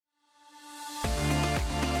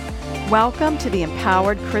Welcome to the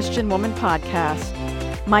Empowered Christian Woman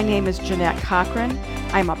Podcast. My name is Jeanette Cochran.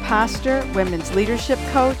 I'm a pastor, women's leadership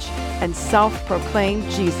coach, and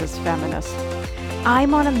self-proclaimed Jesus feminist.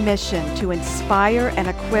 I'm on a mission to inspire and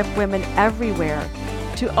equip women everywhere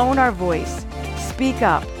to own our voice, speak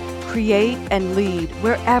up, create, and lead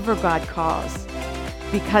wherever God calls.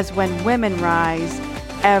 Because when women rise,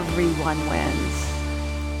 everyone wins.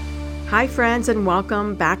 Hi, friends, and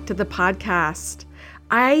welcome back to the podcast.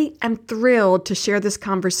 I am thrilled to share this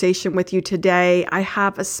conversation with you today. I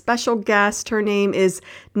have a special guest. Her name is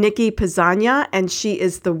Nicky Pizana, and she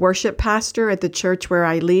is the worship pastor at the church where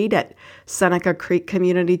I lead at Seneca Creek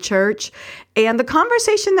Community Church. And the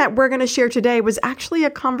conversation that we're going to share today was actually a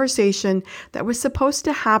conversation that was supposed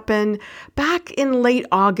to happen back in late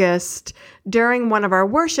August during one of our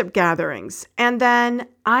worship gatherings. And then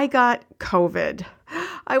I got COVID.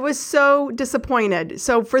 I was so disappointed.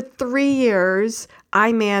 So for 3 years,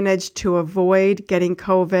 I managed to avoid getting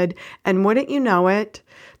COVID. And wouldn't you know it,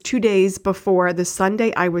 2 days before the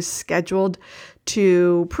Sunday I was scheduled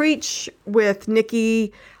to preach with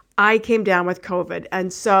Nicky, I came down with COVID.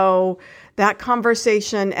 And so that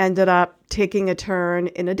conversation ended up taking a turn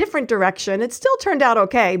in a different direction. It still turned out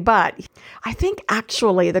okay, but I think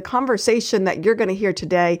actually the conversation that you're going to hear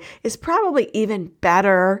today is probably even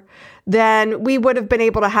better than we would have been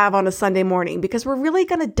able to have on a Sunday morning, because we're really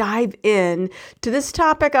going to dive in to this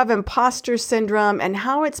topic of imposter syndrome and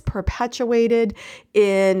how it's perpetuated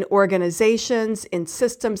in organizations, in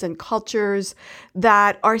systems and cultures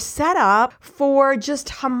that are set up for just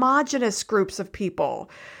homogenous groups of people.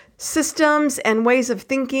 Systems and ways of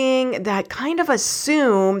thinking that kind of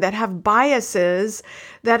assume, that have biases,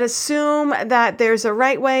 that assume that there's a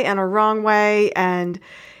right way and a wrong way. And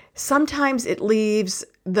sometimes it leaves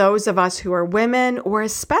those of us who are women, or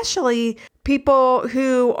especially people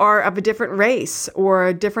who are of a different race or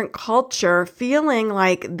a different culture, feeling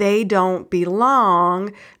like they don't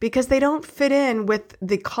belong because they don't fit in with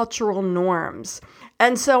the cultural norms.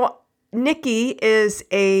 And so Nicky is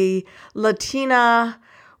a Latina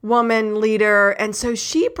woman leader. And so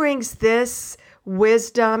she brings this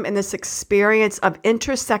wisdom and this experience of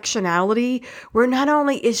intersectionality, where not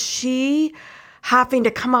only is she having to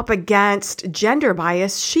come up against gender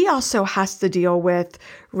bias, she also has to deal with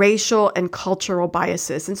racial and cultural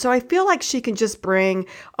biases. And so I feel like she can just bring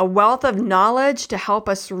a wealth of knowledge to help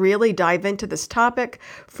us really dive into this topic.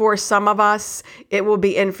 For some of us, it will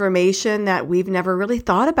be information that we've never really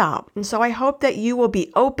thought about. And so I hope that you will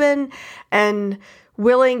be open and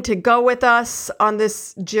willing to go with us on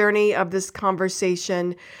this journey of this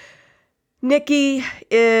conversation. Nicky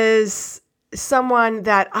is someone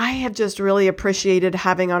that I have just really appreciated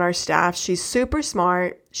having on our staff. She's super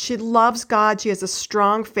smart. She loves God. She has a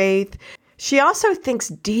strong faith. She also thinks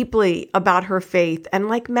deeply about her faith. And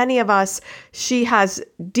like many of us, she has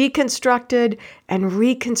deconstructed and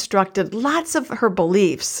reconstructed lots of her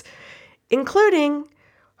beliefs, including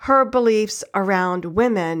her beliefs around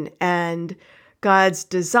women and God's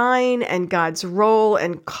design and God's role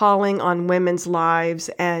and calling on women's lives.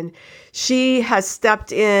 And she has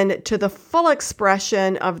stepped in to the full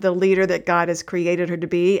expression of the leader that God has created her to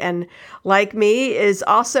be. And like me, is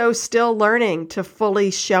also still learning to fully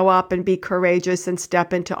show up and be courageous and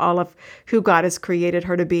step into all of who God has created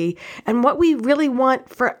her to be, and what we really want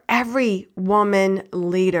for every woman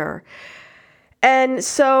leader. And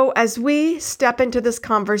so as we step into this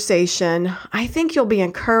conversation, I think you'll be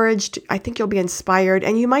encouraged, I think you'll be inspired,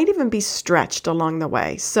 and you might even be stretched along the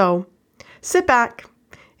way. So sit back,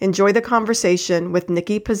 enjoy the conversation with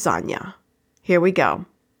Nicky Pizana. Here we go.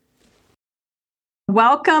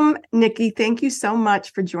 Welcome, Nicky. Thank you so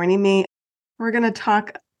much for joining me. We're going to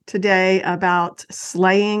talk today about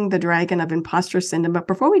slaying the dragon of imposter syndrome. But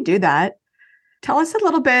before we do that, tell us a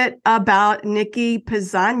little bit about Nicky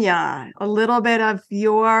Pizana, a little bit of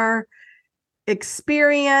your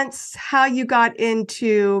experience, how you got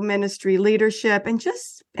into ministry leadership, and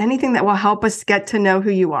just anything that will help us get to know who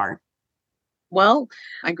you are. Well,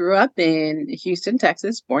 I grew up in Houston,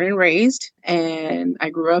 Texas, born and raised, and I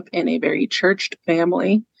grew up in a very churched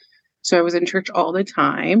family. So I was in church all the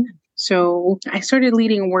time. So I started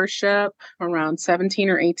leading worship around 17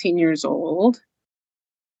 or 18 years old.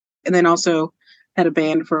 And then also had a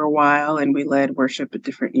band for a while, and we led worship at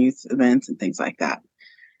different youth events and things like that.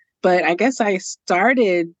 But I guess I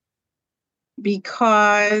started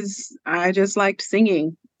because I just liked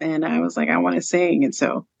singing, and I was like, I want to sing. And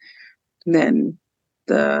so then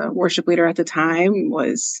the worship leader at the time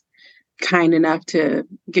was kind enough to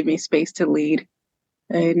give me space to lead.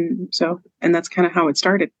 And that's kind of how it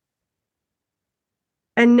started.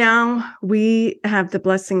 And now we have the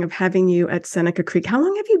blessing of having you at Seneca Creek. How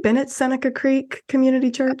long have you been at Seneca Creek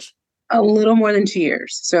Community Church? A little more than 2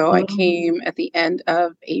 years. So I Mm. came at the end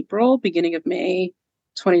of April, beginning of May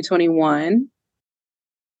 2021.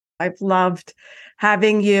 I've loved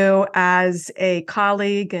having you as a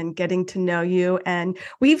colleague and getting to know you. And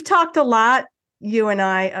we've talked a lot, you and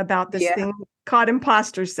I, about this Yeah, thing called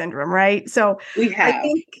imposter syndrome, right? So we I have.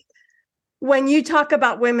 think when you talk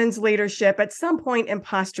about women's leadership, at some point,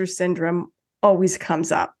 imposter syndrome always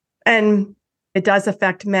comes up. And it does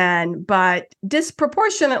affect men, but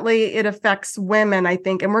disproportionately, it affects women, I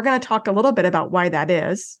think. And we're going to talk a little bit about why that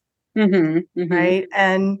is. Right.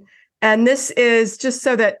 And this is just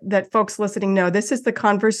so that folks listening know, this is the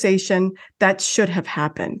conversation that should have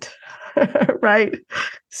happened. Right.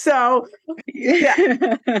 So, yeah.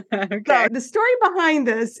 Okay. So the story behind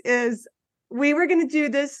this is we were going to do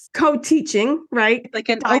this co-teaching, right? Like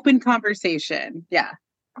an open conversation. Yeah.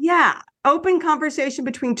 Yeah. Open conversation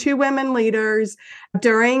between two women leaders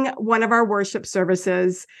during one of our worship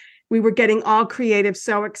services. We were getting all creative,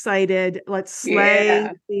 so excited. Let's slay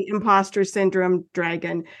the imposter syndrome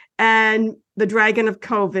dragon. And the dragon of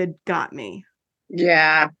COVID got me.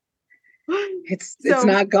 Yeah. It's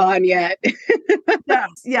not gone yet.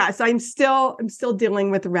 Yes. I'm still dealing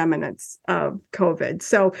with remnants of COVID.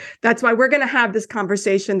 So that's why we're going to have this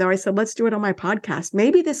conversation, though. I said, let's do it on my podcast.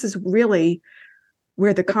 Maybe this is really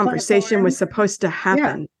where the conversation platform was supposed to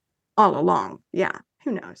happen all along. Yeah.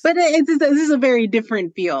 Who knows? But this is a very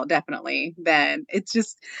different feel, definitely, than it's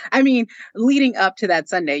just, I mean, leading up to that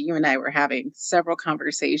Sunday, you and I were having several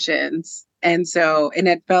conversations. And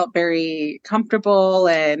it felt very comfortable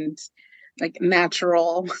and like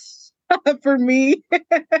natural for me.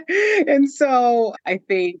 And so I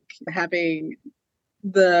think having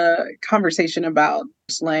the conversation about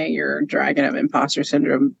slaying your dragon of imposter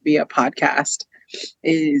syndrome via podcast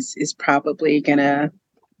is probably gonna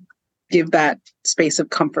give that space of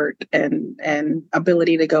comfort and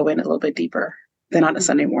ability to go in a little bit deeper than on a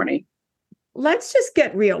Sunday morning. Let's just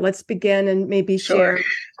get real. Let's begin and maybe share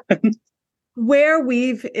where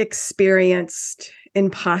we've experienced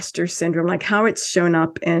imposter syndrome, like how it's shown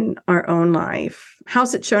up in our own life.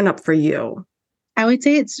 How's it shown up for you? I would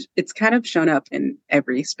say it's kind of shown up in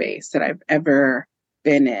every space that I've ever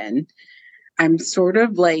been in. I'm sort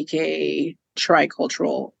of like a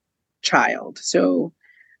tricultural child. So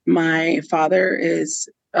my father is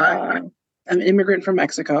an immigrant from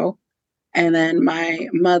Mexico. And then my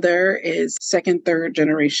mother is second, third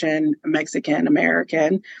generation Mexican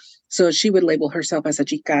American. So she would label herself as a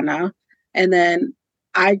Chicana. And then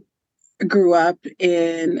I grew up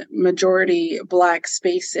in majority Black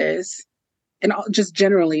spaces and just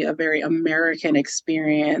generally a very American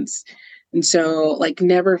experience. And so like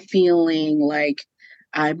never feeling like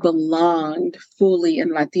I belonged fully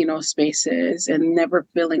in Latino spaces and never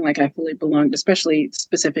feeling like I fully belonged, especially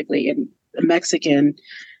specifically in Mexican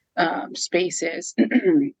spaces,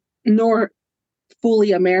 nor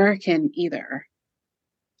fully American either.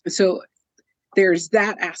 So there's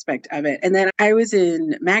that aspect of it. And then I was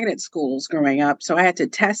in magnet schools growing up. So I had to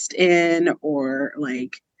test in or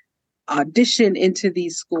like audition into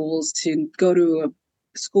these schools to go to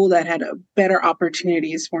a school that had better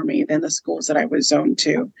opportunities for me than the schools that I was zoned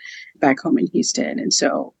to back home in Houston. And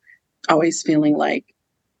so always feeling like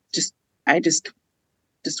I just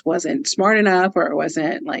wasn't smart enough, or it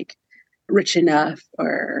wasn't like rich enough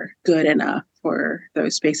or good enough for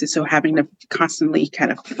those spaces. So having to constantly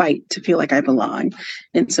kind of fight to feel like I belong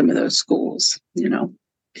in some of those schools, you know.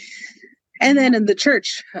 And then in the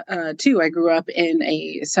church, too, I grew up in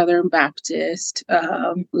a Southern Baptist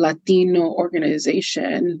Latino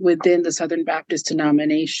organization within the Southern Baptist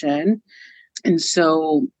denomination. And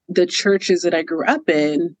so the churches that I grew up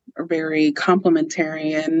in are very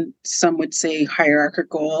complementarian, some would say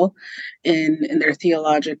hierarchical in their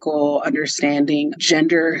theological understanding,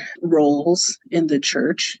 gender roles in the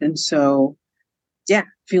church. And so, yeah,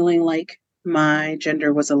 feeling like my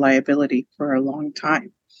gender was a liability for a long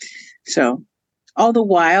time. So all the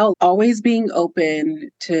while, always being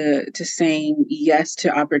open to saying yes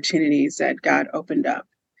to opportunities that God opened up.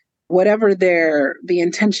 Whatever the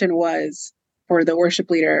intention was for the worship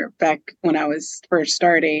leader back when I was first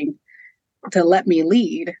starting to let me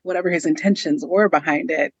lead, whatever his intentions were behind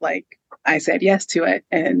it, like I said yes to it.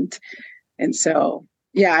 And so,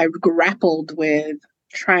 yeah, I grappled with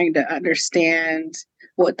trying to understand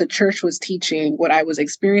what the church was teaching, what I was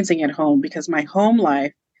experiencing at home, because my home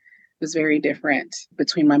life was very different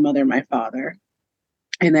between my mother and my father.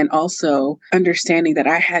 And then also understanding that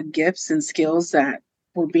I had gifts and skills that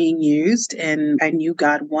were being used, and I knew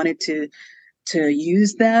God wanted to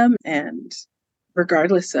use them. And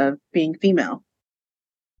regardless of being female.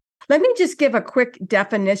 Let me just give a quick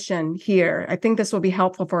definition here. I think this will be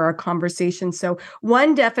helpful for our conversation. So,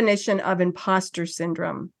 one definition of imposter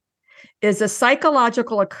syndrome is a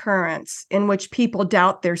psychological occurrence in which people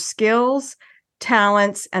doubt their skills,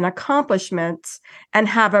 talents, and accomplishments and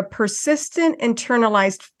have a persistent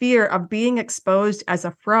internalized fear of being exposed as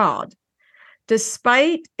a fraud.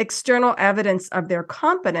 Despite external evidence of their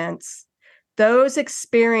competence, those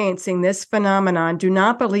experiencing this phenomenon do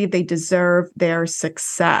not believe they deserve their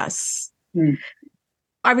success.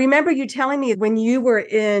 I remember you telling me when you were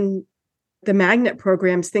in the magnet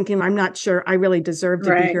programs thinking, I'm not sure I really deserve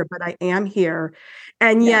to be here, but I am here.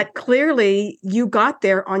 And yet clearly you got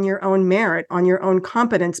there on your own merit, on your own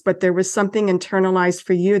competence, but there was something internalized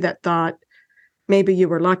for you that thought maybe you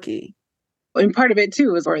were lucky. And part of it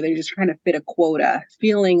too is, or they're just trying to fit a quota,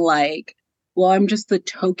 feeling like, well, I'm just the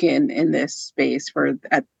token in this space for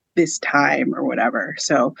at this time or whatever.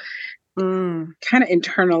 So kind of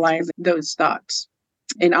internalize those thoughts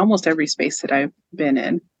in almost every space that I've been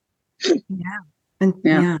in.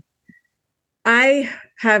 Yeah. I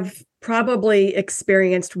have probably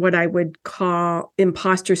experienced what I would call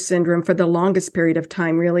imposter syndrome for the longest period of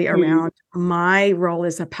time, really around my role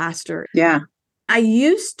as a pastor. Yeah. I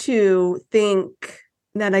used to think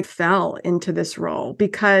that I fell into this role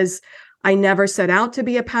because I never set out to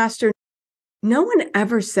be a pastor. No one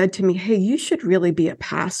ever said to me, hey, you should really be a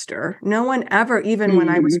pastor. No one ever, even when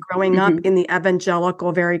I was growing up in the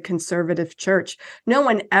evangelical, very conservative church, no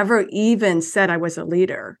one ever even said I was a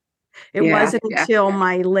leader. It wasn't until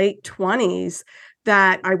my late 20s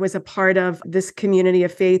that I was a part of this community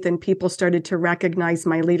of faith and people started to recognize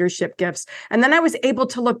my leadership gifts. And then I was able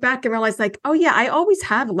to look back and realize like, oh yeah, I always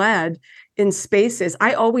have led in spaces.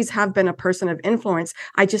 I always have been a person of influence.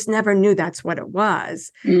 I just never knew that's what it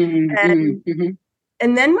was. And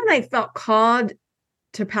then when I felt called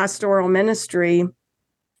to pastoral ministry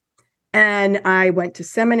and I went to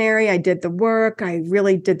seminary, I did the work, I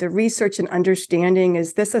really did the research and understanding,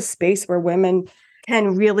 is this a space where women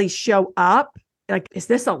can really show up? Like, is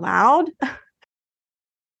this allowed?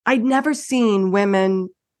 I'd never seen women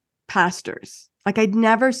pastors. Like, I'd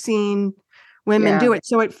never seen women do it.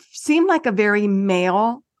 So it seemed like a very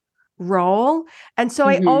male role. And so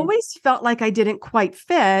I always felt like I didn't quite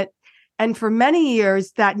fit. And for many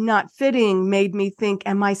years, that not fitting made me think,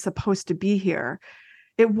 am I supposed to be here?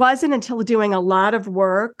 It wasn't until doing a lot of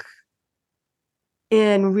work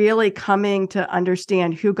in really coming to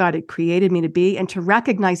understand who God had created me to be and to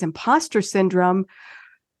recognize imposter syndrome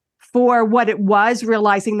for what it was,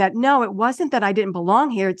 realizing that, no, it wasn't that I didn't belong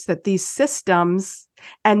here. It's that these systems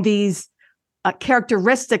and these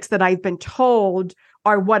characteristics that I've been told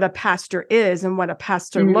are what a pastor is and what a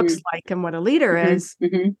pastor looks like and what a leader is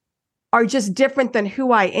are just different than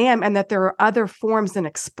who I am, and that there are other forms and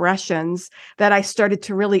expressions that I started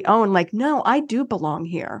to really own. Like, no, I do belong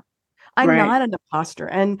here. I'm not an imposter,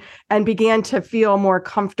 and began to feel more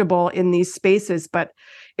comfortable in these spaces. But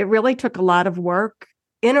it really took a lot of work,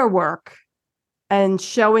 inner work, and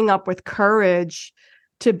showing up with courage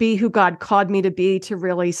to be who God called me to be, to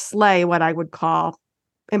really slay what I would call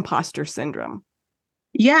imposter syndrome.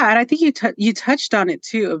 Yeah, and I think you touched on it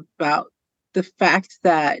too, about the fact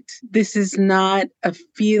that this is not a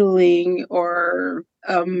feeling or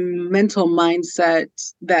a mental mindset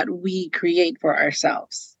that we create for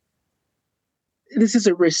ourselves. This is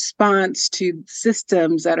a response to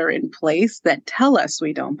systems that are in place that tell us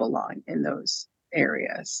we don't belong in those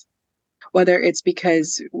areas. Whether it's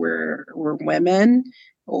because we're women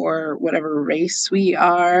or whatever race we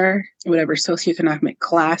are, whatever socioeconomic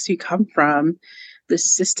class you come from, the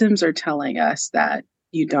systems are telling us that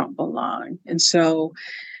you don't belong. And so,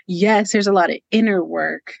 yes, there's a lot of inner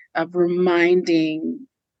work of reminding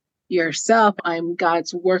yourself, I'm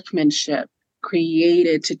God's workmanship,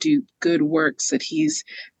 created to do good works that He's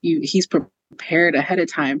prepared ahead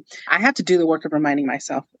of time. I have to do the work of reminding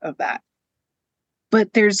myself of that.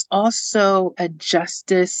 But there's also a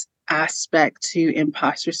justice aspect to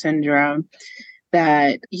imposter syndrome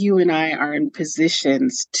that you and I are in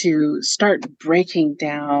positions to start breaking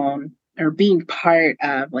down, or being part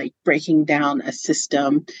of, like, breaking down a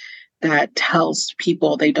system that tells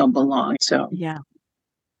people they don't belong. So, yeah.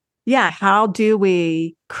 How do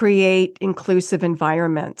we create inclusive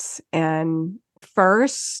environments? And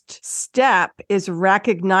first step is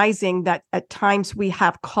recognizing that at times we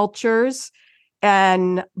have cultures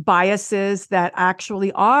and biases that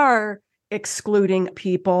actually are excluding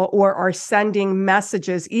people or are sending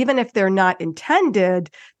messages, even if they're not intended.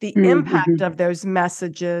 The impact of those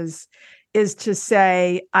messages is to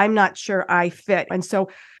say, I'm not sure I fit. And so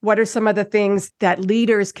what are some of the things that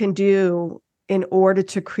leaders can do in order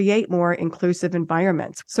to create more inclusive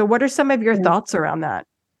environments. So what are some of your thoughts around that?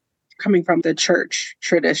 Coming from the church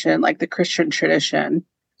tradition, like the Christian tradition,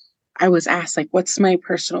 I was asked, like, what's my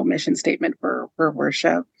personal mission statement for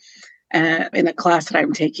worship in a class that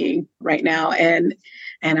I'm taking right now. And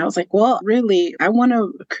I was like, well, really, I want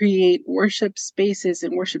to create worship spaces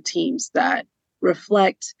and worship teams that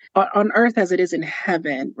reflect on earth as it is in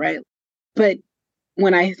heaven, right? But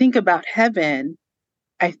when I think about heaven,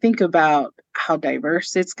 I think about how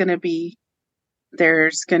diverse it's going to be.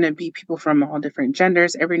 There's going to be people from all different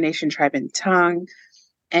genders, every nation, tribe, and tongue,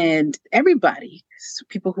 and everybody. So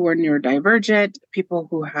people who are neurodivergent, people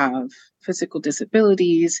who have physical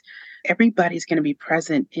disabilities, everybody's going to be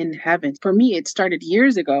present in heaven. For me, it started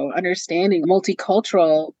years ago. Understanding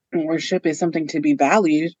multicultural worship is something to be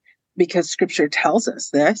valued because scripture tells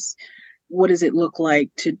us this. What does it look like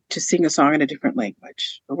to sing a song in a different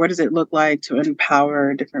language? Or what does it look like to empower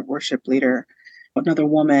a different worship leader, another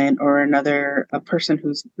woman or a person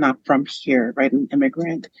who's not from here, right? An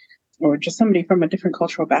immigrant or just somebody from a different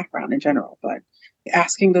cultural background in general. But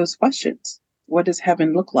asking those questions, what does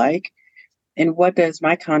heaven look like? And what does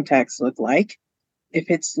my context look like? If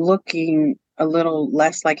it's looking a little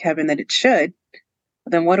less like heaven than it should,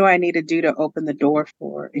 then what do I need to do to open the door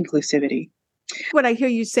for inclusivity? What I hear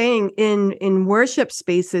you saying in worship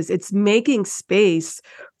spaces, it's making space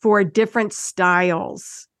for different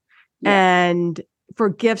styles and for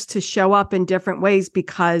gifts to show up in different ways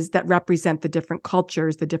because that represent the different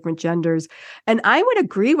cultures, the different genders. And I would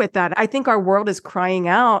agree with that. I think our world is crying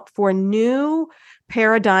out for new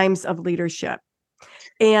paradigms of leadership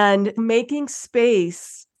and making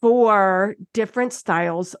space for different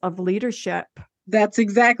styles of leadership. That's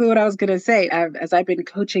exactly what I was going to say. As I've been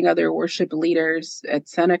coaching other worship leaders at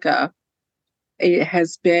Seneca, it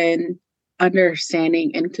has been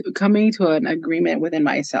understanding and coming to an agreement within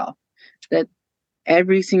myself that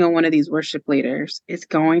every single one of these worship leaders is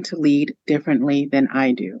going to lead differently than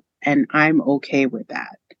I do. And I'm okay with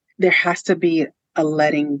that. There has to be a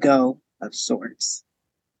letting go of sorts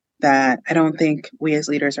that I don't think we as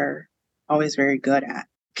leaders are always very good at.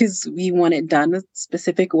 Because we want it done a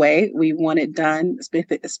specific way. We want it done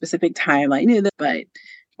a specific timeline. But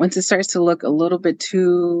once it starts to look a little bit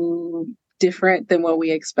too different than what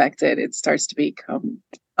we expected, it starts to become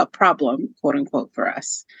a problem, quote unquote, for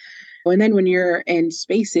us. And then when you're in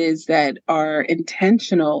spaces that are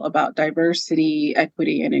intentional about diversity,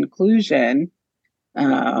 equity, and inclusion,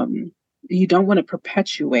 you don't want to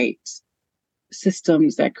perpetuate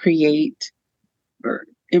systems that create or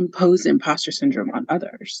impose imposter syndrome on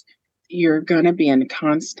others. You're going to be in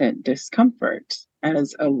constant discomfort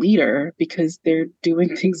as a leader because they're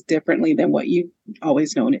doing things differently than what you've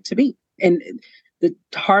always known it to be. And the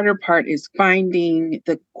harder part is finding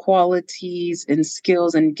the qualities and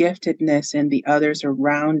skills and giftedness in the others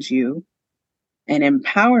around you and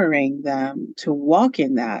empowering them to walk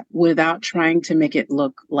in that without trying to make it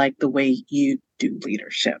look like the way you do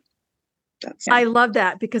leadership. I love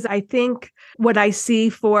that because I think what I see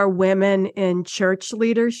for women in church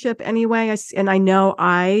leadership anyway, and I know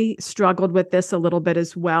I struggled with this a little bit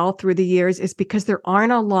as well through the years, is because there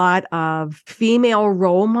aren't a lot of female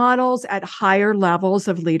role models at higher levels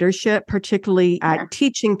of leadership, particularly at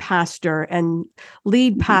teaching pastor and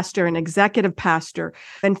lead pastor and executive pastor.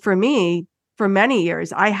 And for me, for many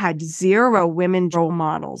years, I had zero women role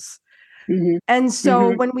models. And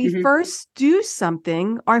so when we first do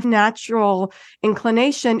something, our natural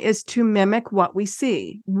inclination is to mimic what we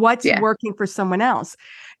see, what's working for someone else.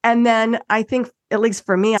 And then I think, at least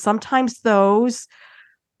for me, sometimes those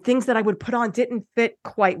things that I would put on didn't fit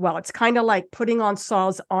quite well. It's kind of like putting on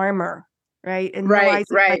Saul's armor, right? And right.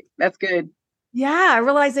 like, That's good. Yeah,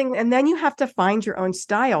 realizing, and then you have to find your own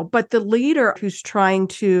style. But the leader who's trying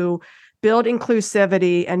to build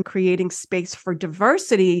inclusivity and creating space for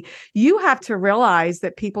diversity, you have to realize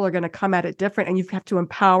that people are going to come at it different and you have to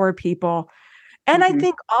empower people. And I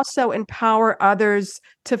think also empower others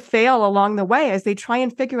to fail along the way as they try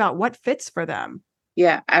and figure out what fits for them.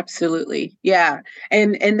 Yeah, absolutely. Yeah.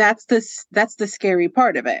 And that's the scary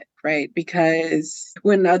part of it, right? Because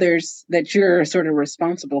when others that you're sort of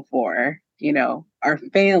responsible for, are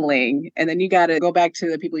failing, and then you got to go back to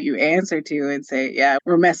the people you answer to and say, yeah,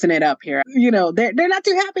 we're messing it up here. They're not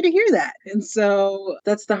too happy to hear that. And so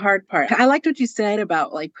that's the hard part. I liked what you said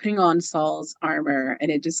about like putting on Saul's armor and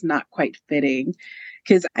it just not quite fitting.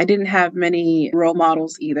 Because I didn't have many role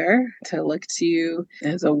models either to look to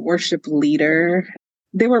as a worship leader.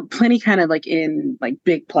 There were plenty kind of like in like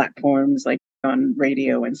big platforms, like on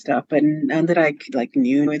radio and stuff, but none that I like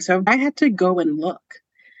knew. And so I had to go and look.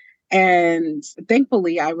 And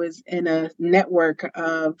thankfully, I was in a network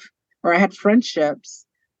of or I had friendships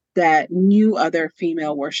that knew other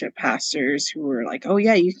female worship pastors who were like, "Oh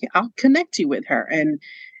yeah, I'll connect you with her,"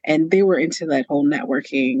 and they were into that whole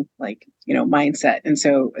networking, like, mindset, and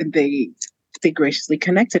so they graciously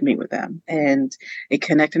connected me with them, and it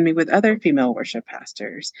connected me with other female worship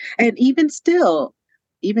pastors, and even still,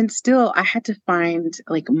 I had to find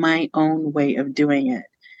like my own way of doing it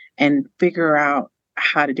and figure out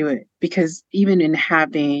how to do it, because even in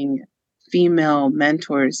having female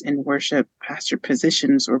mentors in worship pastor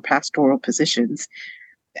positions or pastoral positions,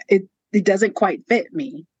 it doesn't quite fit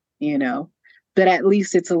me, but at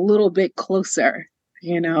least it's a little bit closer,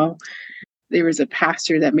 you know. There was a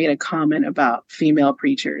pastor that made a comment about female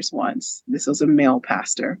preachers once. This was a male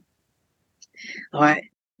pastor.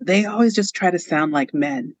 They always just try to sound like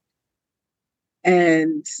men.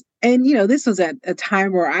 And this was at a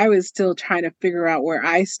time where I was still trying to figure out where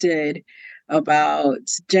I stood about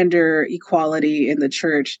gender equality in the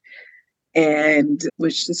church, and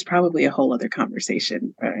which is probably a whole other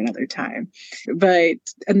conversation for another time. But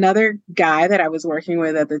another guy that I was working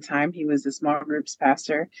with at the time, he was a small groups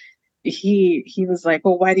pastor. He was like,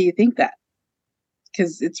 "Well, why do you think that?"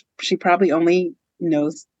 Because she probably only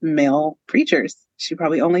knows male preachers. She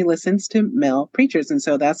probably only listens to male preachers, and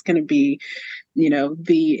so that's going to be,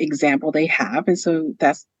 the example they have, and so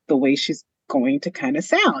that's the way she's going to kind of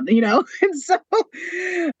sound, and so.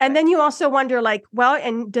 And then you also wonder, like, well,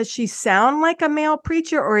 and does she sound like a male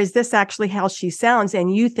preacher, or is this actually how she sounds?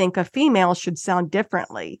 And you think a female should sound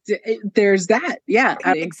differently. There's that. Yeah,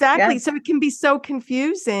 exactly. Yeah. So it can be so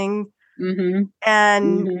confusing. Mm-hmm.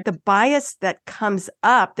 And Mm-hmm. the bias that comes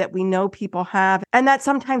up that we know people have, and that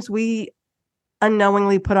sometimes we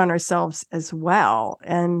unknowingly put on ourselves as well.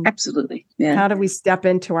 And absolutely. Yeah. How do we step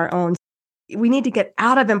into our own? We need to get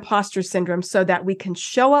out of imposter syndrome so that we can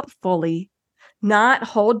show up fully, not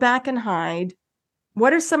hold back and hide.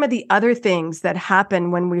 What are some of the other things that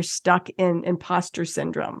happen when we're stuck in imposter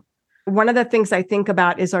syndrome? One of the things I think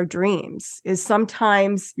about is our dreams, is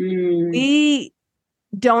sometimes we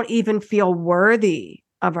don't even feel worthy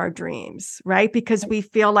of our dreams, right? Because we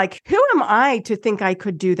feel like, who am I to think I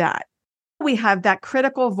could do that? We have that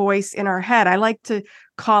critical voice in our head. I like to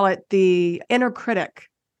call it the inner critic.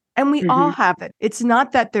 And we all have it. It's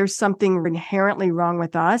not that there's something inherently wrong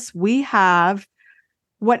with us. We have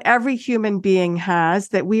what every human being has,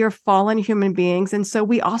 that we are fallen human beings. And so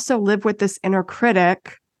we also live with this inner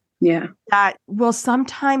critic that will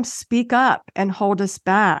sometimes speak up and hold us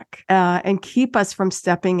back and keep us from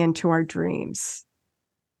stepping into our dreams.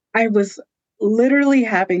 I was literally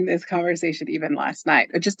having this conversation even last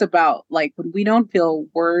night, just about like when we don't feel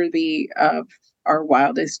worthy of our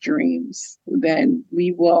wildest dreams, then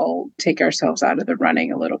we will take ourselves out of the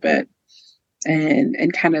running a little bit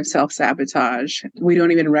and kind of self-sabotage. We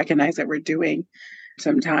don't even recognize that we're doing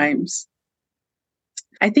sometimes.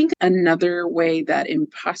 I think another way that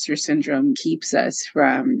imposter syndrome keeps us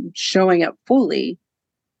from showing up fully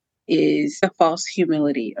is a false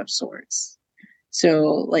humility of sorts.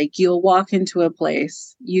 So like you'll walk into a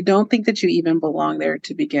place, you don't think that you even belong there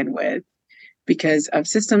to begin with because of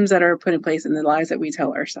systems that are put in place and the lies that we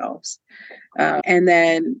tell ourselves. And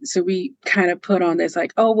then, so we kind of put on this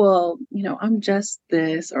like, oh, well, I'm just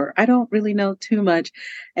this, or I don't really know too much.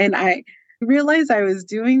 And I realized I was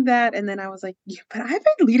doing that. And then I was like, yeah, but I've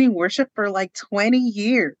been leading worship for like 20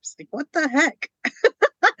 years. Like, what the heck?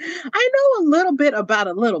 I know a little bit about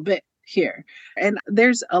a little bit here. And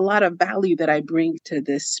there's a lot of value that I bring to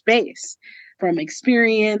this space from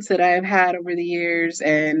experience that I've had over the years,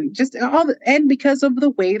 and just and because of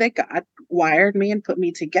the way that God wired me and put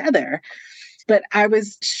me together. But I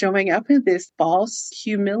was showing up in this false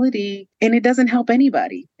humility, and it doesn't help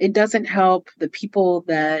anybody. It doesn't help the people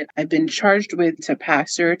that I've been charged with to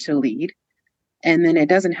pastor, to lead. And then it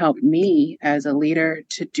doesn't help me as a leader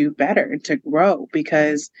to do better, to grow,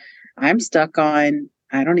 because I'm stuck on,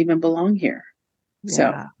 I don't even belong here.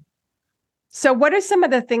 Yeah. So what are some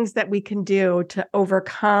of the things that we can do to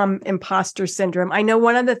overcome imposter syndrome? I know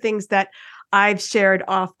one of the things that I've shared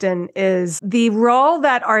often is the role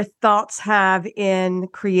that our thoughts have in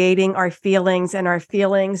creating our feelings, and our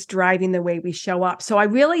feelings driving the way we show up. So I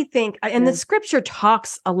really think, and the scripture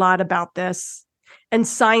talks a lot about this, and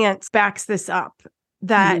science backs this up,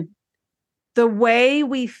 that the way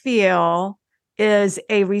we feel is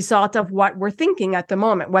a result of what we're thinking at the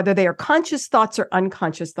moment, whether they are conscious thoughts or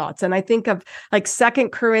unconscious thoughts. And I think of like 2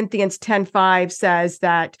 Corinthians 10:5 says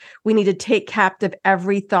that we need to take captive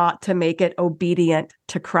every thought to make it obedient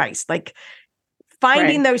to Christ. Like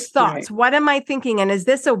finding those thoughts. Right. What am I thinking? And is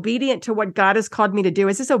this obedient to what God has called me to do?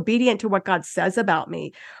 Is this obedient to what God says about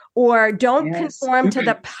me? Or don't Yes. conform to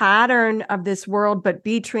the pattern of this world, but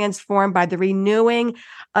be transformed by the renewing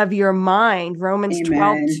of your mind. Romans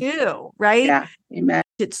Amen. 12:2, right? Yeah. Amen.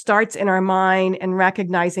 It starts in our mind and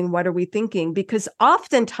recognizing what are we thinking, because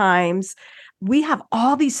oftentimes we have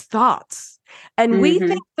all these thoughts and we Mm-hmm.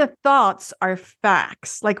 think the thoughts are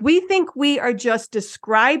facts. Like we think we are just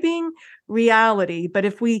describing reality. But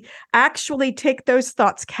if we actually take those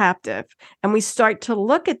thoughts captive and we start to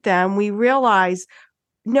look at them, we realize,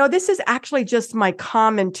 no, this is actually just my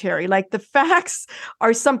commentary. Like the facts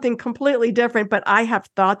are something completely different, but I have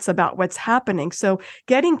thoughts about what's happening. So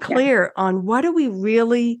getting Yeah. clear on what are we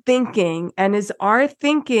really thinking, and is our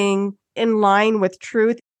thinking in line with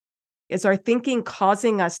truth? Is our thinking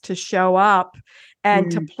causing us to show up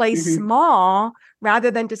and to play Mm-hmm. small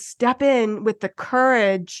rather than to step in with the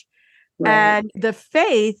courage Right. and the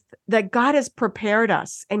faith that God has prepared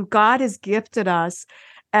us and God has gifted us,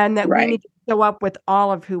 and that we Right. need to show up with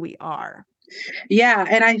all of who we are? Yeah.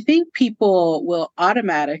 And I think people will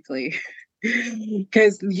automatically,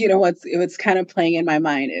 because what's kind of playing in my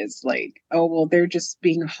mind is like, oh, well, they're just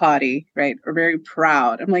being haughty, right? Or very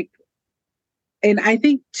proud. I'm like, and I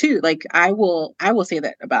think too, like I will say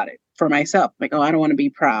that about it for myself. Like, oh, I don't want to be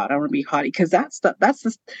proud. I want to be haughty. Because that's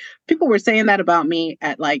the people were saying that about me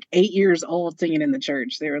at like 8 years old, singing in the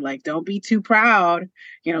church. They were like, don't be too proud,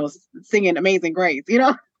 singing Amazing Grace,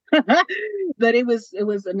 But it was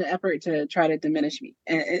an effort to try to diminish me.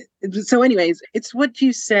 So anyways, it's what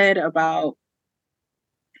you said about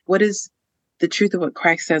what is the truth of what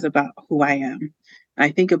Christ says about who I am. I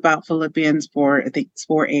think about Philippians 4, I think it's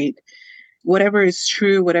 4:8. Whatever is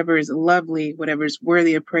true, whatever is lovely, whatever is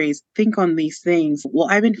worthy of praise, think on these things. Well,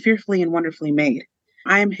 I've been fearfully and wonderfully made.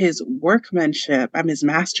 I am his workmanship. I'm his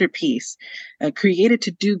masterpiece, created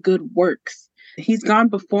to do good works. He's gone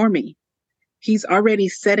before me. He's already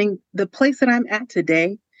setting the place that I'm at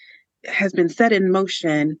today has been set in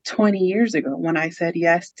motion 20 years ago when I said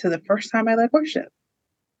yes to the first time I led worship,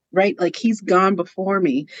 right? Like he's gone before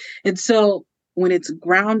me. And so when it's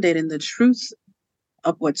grounded in the truth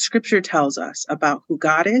of what scripture tells us about who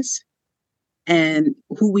God is and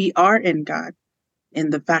who we are in God,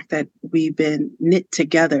 and the fact that we've been knit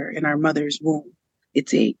together in our mother's womb,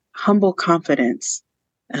 it's a humble confidence.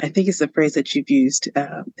 And I think it's a phrase that you've used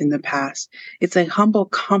in the past. It's a humble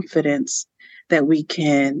confidence that we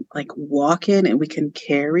can like walk in and we can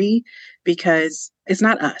carry, because it's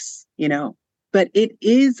not us, but it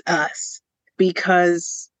is us,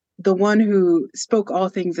 because the one who spoke all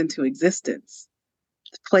things into existence,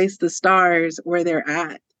 placed the stars where they're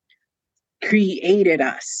at, created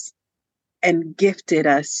us and gifted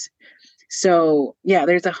us. So, yeah,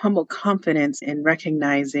 there's a humble confidence in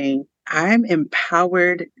recognizing I'm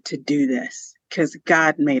empowered to do this because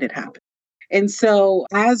God made it happen. And so,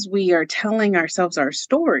 as we are telling ourselves our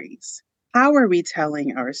stories, how are we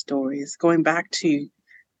telling our stories? Going back to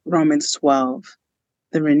Romans 12,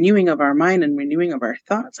 the renewing of our mind and renewing of our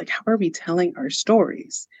thoughts, like how are we telling our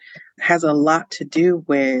stories? It has a lot to do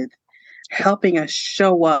with helping us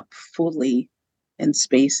show up fully in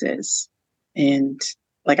spaces. And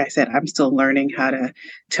like I said, I'm still learning how to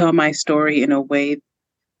tell my story in a way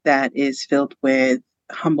that is filled with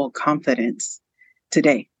humble confidence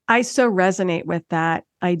today. I so resonate with that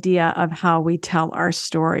idea of how we tell our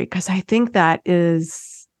story, because I think that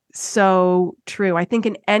is so true. I think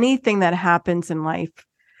in anything that happens in life,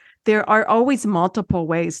 there are always multiple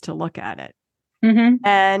ways to look at it. Mm-hmm.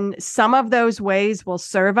 And some of those ways will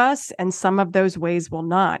serve us and some of those ways will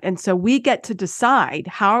not. And so we get to decide,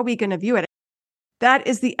 how are we going to view it? That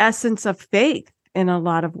is the essence of faith in a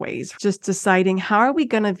lot of ways, just deciding, how are we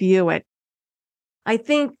going to view it? I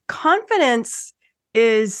think confidence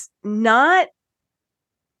is not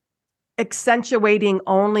accentuating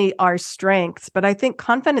only our strengths, but I think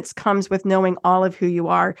confidence comes with knowing all of who you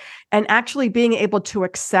are and actually being able to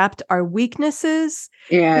accept our weaknesses,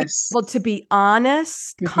 Yes. being able to be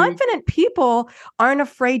honest. Mm-hmm. Confident people aren't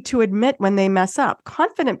afraid to admit when they mess up.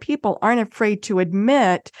 Confident people aren't afraid to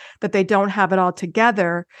admit that they don't have it all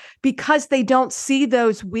together, because they don't see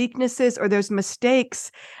those weaknesses or those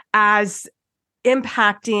mistakes as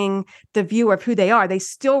impacting the view of who they are. They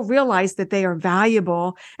still realize that they are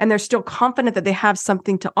valuable and they're still confident that they have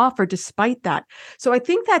something to offer despite that. So I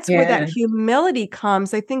think that's where that humility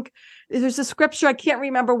comes. I think there's a scripture, I can't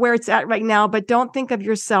remember where it's at right now, but don't think of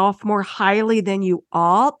yourself more highly than you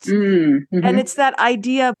ought. Mm-hmm. And it's that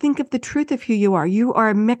idea, think of the truth of who you are. You are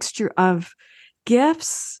a mixture of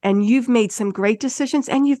gifts, and you've made some great decisions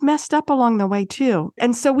and you've messed up along the way too.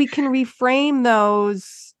 And so we can reframe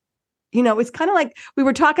those It's kind of like we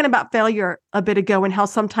were talking about failure a bit ago and how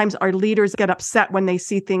sometimes our leaders get upset when they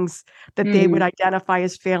see things that they would identify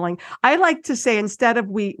as failing. I like to say, instead of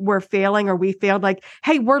we're failing or we failed, like,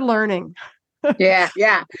 hey, we're learning. Yeah,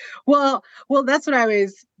 yeah. Well, that's what I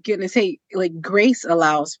was going to say. Like, grace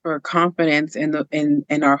allows for confidence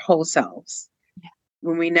in our whole selves. Yeah.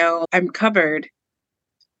 When we know I'm covered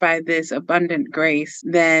by this abundant grace,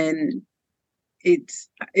 then it's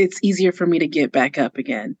easier for me to get back up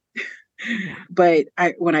again. Yeah. But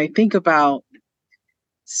when I think about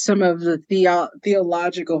some of the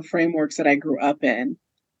theological frameworks that I grew up in,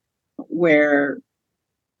 where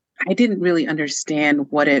I didn't really understand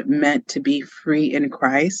what it meant to be free in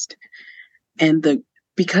Christ, and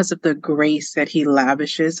because of the grace that he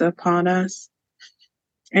lavishes upon us.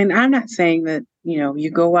 And I'm not saying that,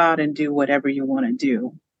 you go out and do whatever you want to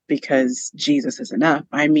do because Jesus is enough.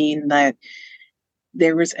 I mean that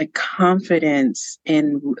there was a confidence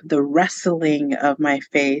in the wrestling of my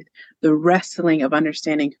faith, the wrestling of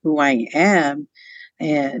understanding who I am.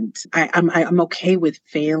 And I'm okay with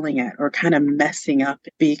failing at or kind of messing up,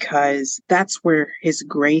 because that's where his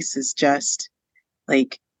grace is just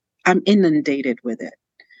like, I'm inundated with it.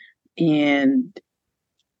 And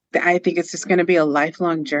I think it's just going to be a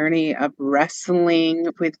lifelong journey of wrestling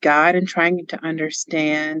with God and trying to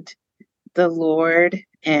understand the Lord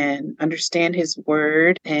and understand his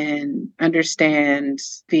word and understand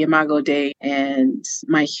the Imago Dei and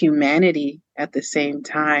my humanity at the same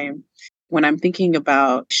time. When I'm thinking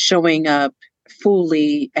about showing up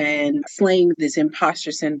fully and slaying this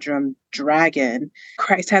imposter syndrome dragon,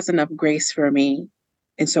 Christ has enough grace for me.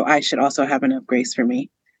 And so I should also have enough grace for me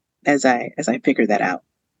as I figure that out.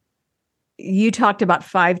 You talked about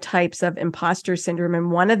 5 types of imposter syndrome, and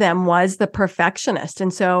one of them was the perfectionist.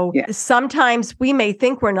 And so sometimes we may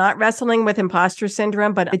think we're not wrestling with imposter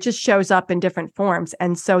syndrome, but it just shows up in different forms.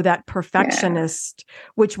 And so that perfectionist,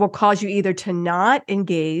 which will cause you either to not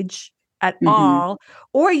engage at all,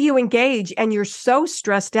 or you engage and you're so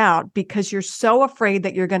stressed out because you're so afraid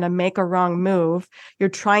that you're going to make a wrong move. You're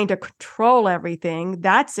trying to control everything.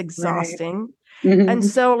 That's exhausting. Right. And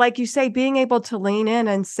so, like you say, being able to lean in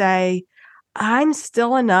and say, I'm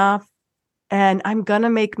still enough and I'm going to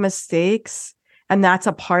make mistakes. And that's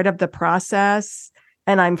a part of the process.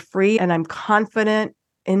 And I'm free and I'm confident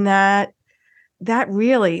in that. That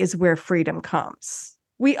really is where freedom comes.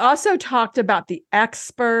 We also talked about the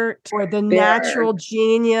expert or the natural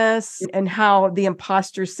genius and how the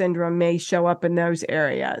imposter syndrome may show up in those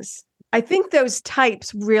areas. I think those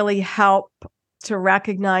types really help to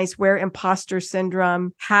recognize where imposter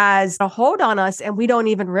syndrome has a hold on us and we don't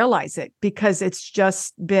even realize it because it's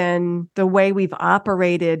just been the way we've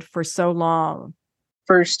operated for so long.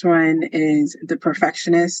 First one is the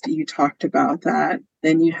perfectionist. You talked about that.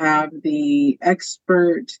 Then you have the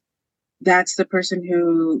expert. That's the person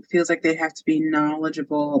who feels like they have to be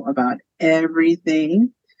knowledgeable about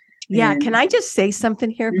everything. Yeah. Can I just say something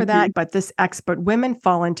here for that? But this expert, women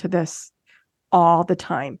fall into this all the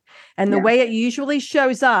time. And the way it usually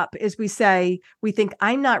shows up is we think,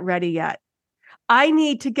 I'm not ready yet. I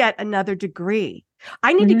need to get another degree.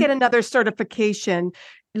 I need to get another certification.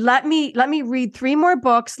 Let me read 3 more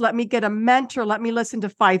books. Let me get a mentor. Let me listen to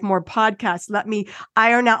 5 more podcasts. Let me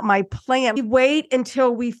iron out my plan. We wait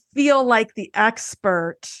until we feel like the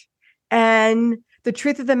expert. And the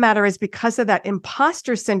truth of the matter is, because of that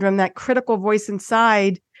imposter syndrome, that critical voice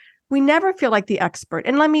inside, we never feel like the expert.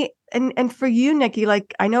 And and for you, Nikki,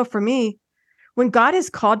 like I know for me, when God has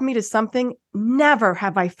called me to something, never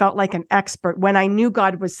have I felt like an expert when I knew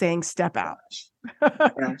God was saying, step out.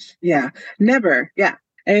 Gosh. Yeah, never. Yeah.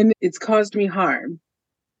 And it's caused me harm.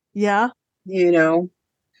 Yeah.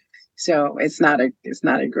 So it's not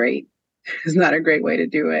a great way to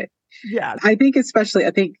do it. Yeah. I think especially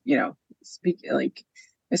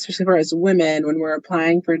especially for us women, when we're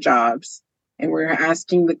applying for jobs and we're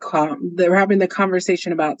asking we're having the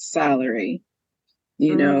conversation about salary,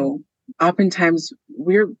 oftentimes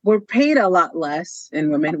we're paid a lot less,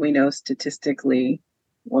 and women, we know statistically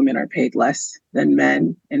women are paid less than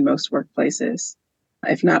men in most workplaces,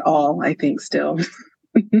 if not all. I think still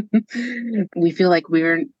we feel like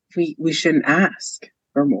we shouldn't ask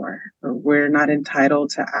for more, or we're not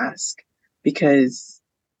entitled to ask, because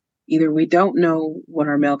either we don't know what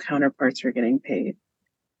our male counterparts are getting paid,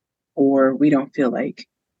 or we don't feel like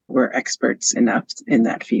we're experts enough in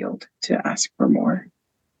that field to ask for more.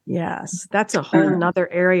 Yes, that's a whole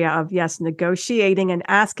nother area of, negotiating and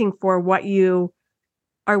asking for what you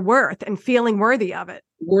are worth and feeling worthy of it.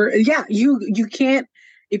 You can't,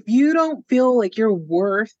 if you don't feel like you're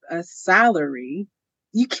worth a salary,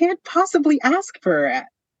 you can't possibly ask for it.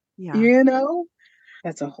 Yeah.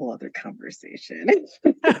 that's a whole other conversation.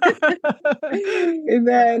 And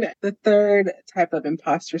then the third type of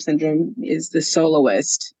imposter syndrome is the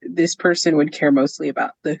soloist. This person would care mostly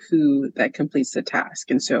about the who that completes the task.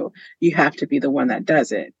 And so you have to be the one that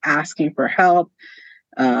does it. Asking for help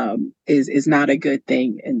is not a good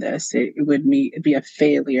thing in this. It would be a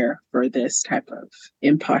failure for this type of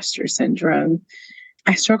imposter syndrome.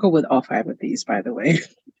 I struggle with all five of these, by the way.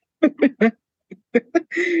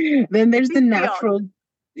 Then there's the natural,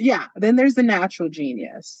 then there's the natural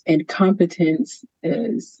genius, and competence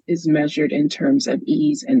is measured in terms of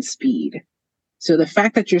ease and speed. So the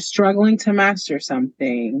fact that you're struggling to master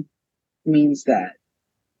something means that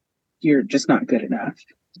you're just not good enough.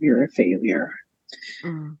 You're a failure.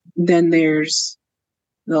 Then there's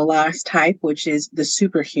the last type, which is the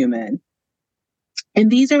superhuman. And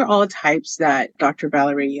these are all types that Dr.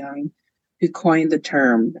 Valerie Young, who coined the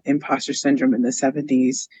term imposter syndrome in the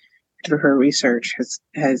 70s through her research,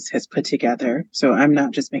 has put together. So I'm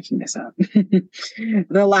not just making this up.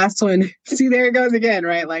 The last one, see, there it goes again,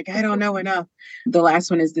 right? Like, I don't know enough. The last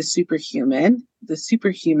one is the superhuman. The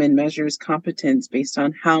superhuman measures competence based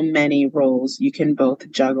on how many roles you can both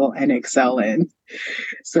juggle and excel in.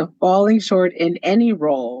 So falling short in any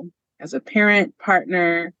role as a parent,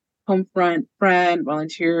 partner, home front, friend,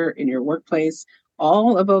 volunteer in your workplace,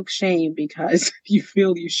 all evoke shame because you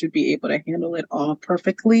feel you should be able to handle it all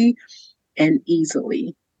perfectly and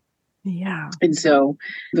easily. Yeah. And so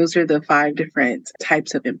those are the 5 different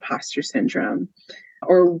types of imposter syndrome,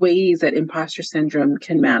 or ways that imposter syndrome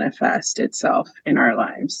can manifest itself in our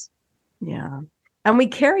lives. Yeah. And we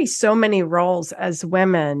carry so many roles as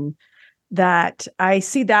women that I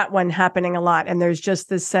see that one happening a lot. And there's just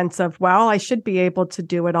this sense of, well, I should be able to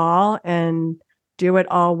do it all and do it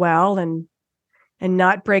all well and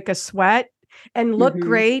not break a sweat and look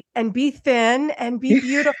great and be thin and be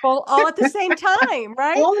beautiful all at the same time,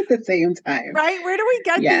 right? All at the same time. Right? Where do we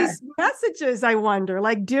get these messages, I wonder?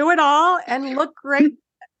 Like, do it all and look great,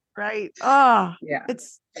 right? Oh, yeah.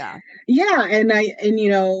 Yeah. And you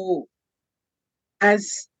know,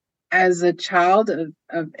 as a child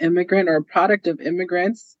of immigrant or product of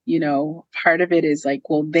immigrants, you know, part of it is like,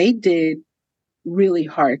 well, they did really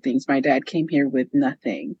hard things. My dad came here with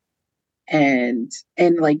nothing and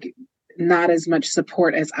like not as much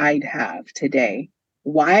support as I'd have today.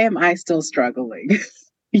 Why am I still struggling?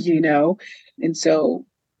 You know? And so,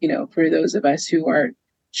 you know, for those of us who are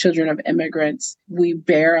children of immigrants, we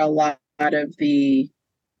bear a lot of the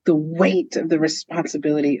weight of the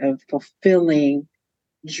responsibility of fulfilling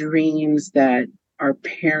dreams that our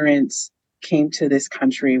parents came to this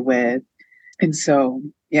country with. And so,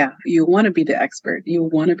 yeah, you want to be the expert. You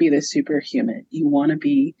want to be the superhuman. You want to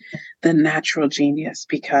be the natural genius,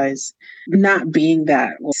 because not being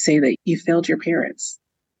that will say that you failed your parents.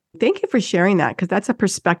 Thank you for sharing that, because that's a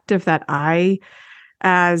perspective that I,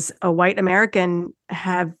 as a white American,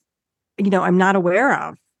 have, you know, I'm not aware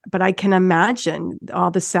of, but I can imagine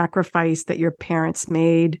all the sacrifice that your parents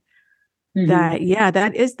made.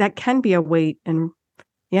 That can be a weight, and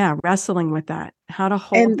wrestling with that, how to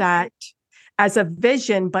hold that as a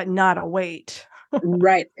vision, but not a weight.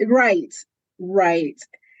 Right.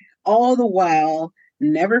 All the while,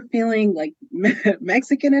 never feeling like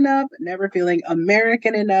Mexican enough, never feeling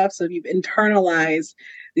American enough. So you've internalized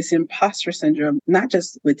this imposter syndrome, not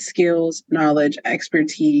just with skills, knowledge,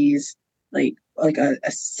 expertise, like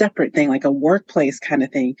a separate thing, like a workplace kind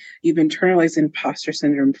of thing. You've internalized imposter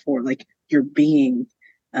syndrome for like your being.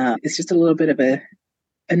 It's just a little bit of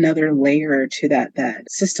another layer to that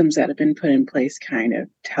systems that have been put in place kind of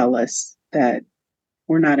tell us that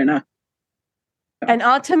we're not enough. And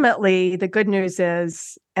ultimately, the good news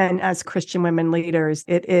is, and as Christian women leaders,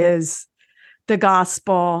 it is the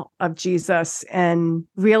gospel of Jesus, and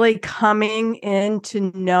really coming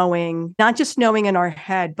into knowing, not just knowing in our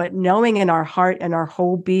head, but knowing in our heart and our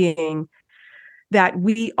whole being that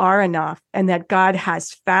we are enough, and that God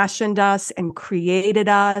has fashioned us and created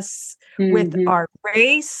us with our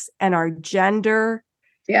race and our gender,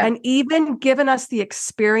 and even given us the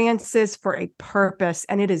experiences for a purpose,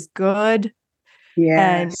 and it is good.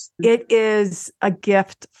 Yes. And it is a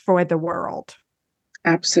gift for the world.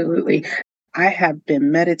 Absolutely. I have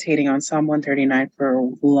been meditating on Psalm 139 for a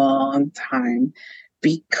long time,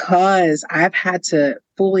 because I've had to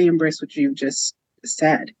fully embrace what you've just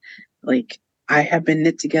said. Like, I have been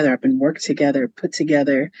knit together. I've been worked together, put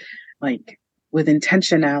together, like with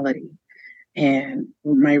intentionality. And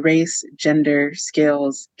my race, gender,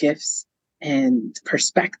 skills, gifts, and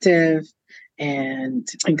perspective and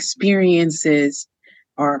experiences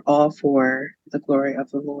are all for the glory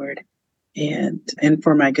of the Lord and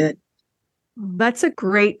for my good. That's a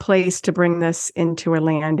great place to bring this into a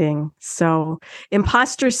landing. So,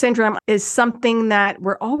 imposter syndrome is something that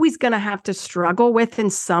we're always going to have to struggle with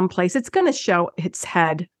in some place. It's going to show its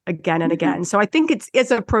head again and again. So, I think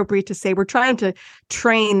it's appropriate to say we're trying to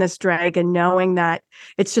train this dragon, knowing that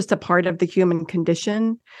it's just a part of the human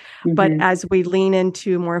condition. But as we lean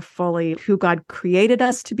into more fully who God created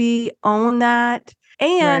us to be, own that.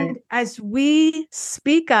 And as we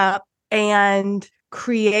speak up and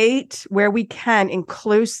create where we can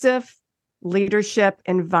inclusive leadership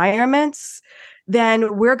environments,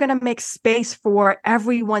 then we're going to make space for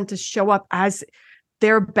everyone to show up as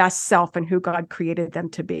their best self and who God created them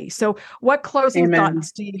to be. So what closing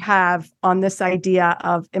thoughts do you have on this idea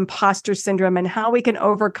of imposter syndrome and how we can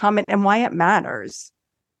overcome it and why it matters?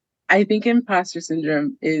 I think imposter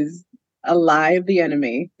syndrome is a lie of the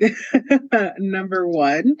enemy, number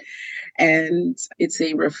one. And it's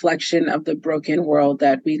a reflection of the broken world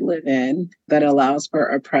that we live in that allows for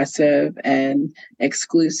oppressive and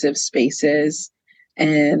exclusive spaces.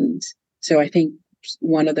 And so I think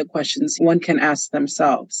one of the questions one can ask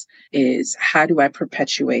themselves is, how do I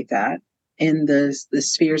perpetuate that in the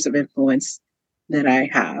spheres of influence that I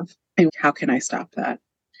have? And how can I stop that?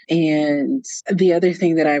 And the other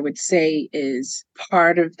thing that I would say is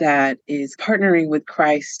part of that is partnering with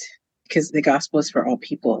Christ, because the gospel is for all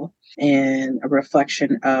people and a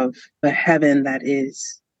reflection of a heaven that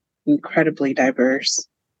is incredibly diverse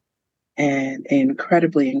and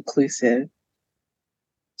incredibly inclusive.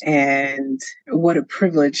 And what a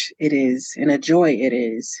privilege it is and a joy it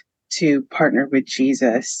is to partner with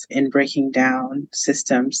Jesus in breaking down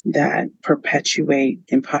systems that perpetuate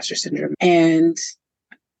imposter syndrome. And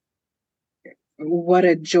what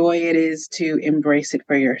a joy it is to embrace it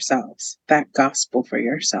for yourselves, that gospel for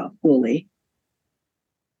yourself fully.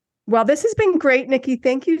 Well, this has been great, Nicky.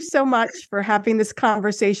 Thank you so much for having this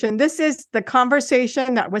conversation. This is the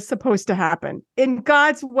conversation that was supposed to happen. In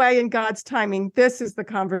God's way, in God's timing, this is the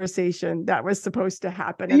conversation that was supposed to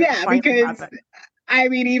happen. Yeah, because I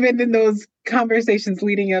mean, even in those conversations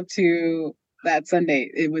leading up to that Sunday,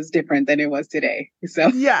 it was different than it was today. So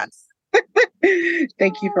yes.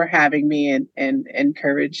 Thank you for having me and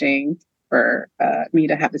encouraging for me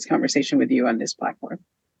to have this conversation with you on this platform.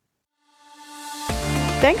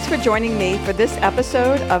 Thanks for joining me for this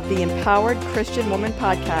episode of the Empowered Christian Woman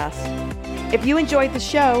Podcast. If you enjoyed the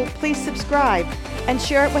show, please subscribe and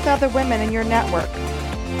share it with other women in your network.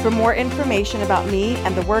 For more information about me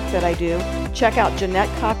and the work that I do, check out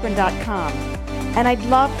JeanetteCochran.com. And I'd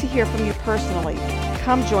love to hear from you personally.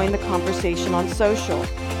 Come join the conversation on social.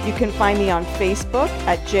 You can find me on Facebook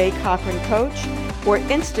at J. Cochran Coach or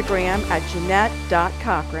Instagram at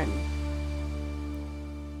Jeanette.Cochran.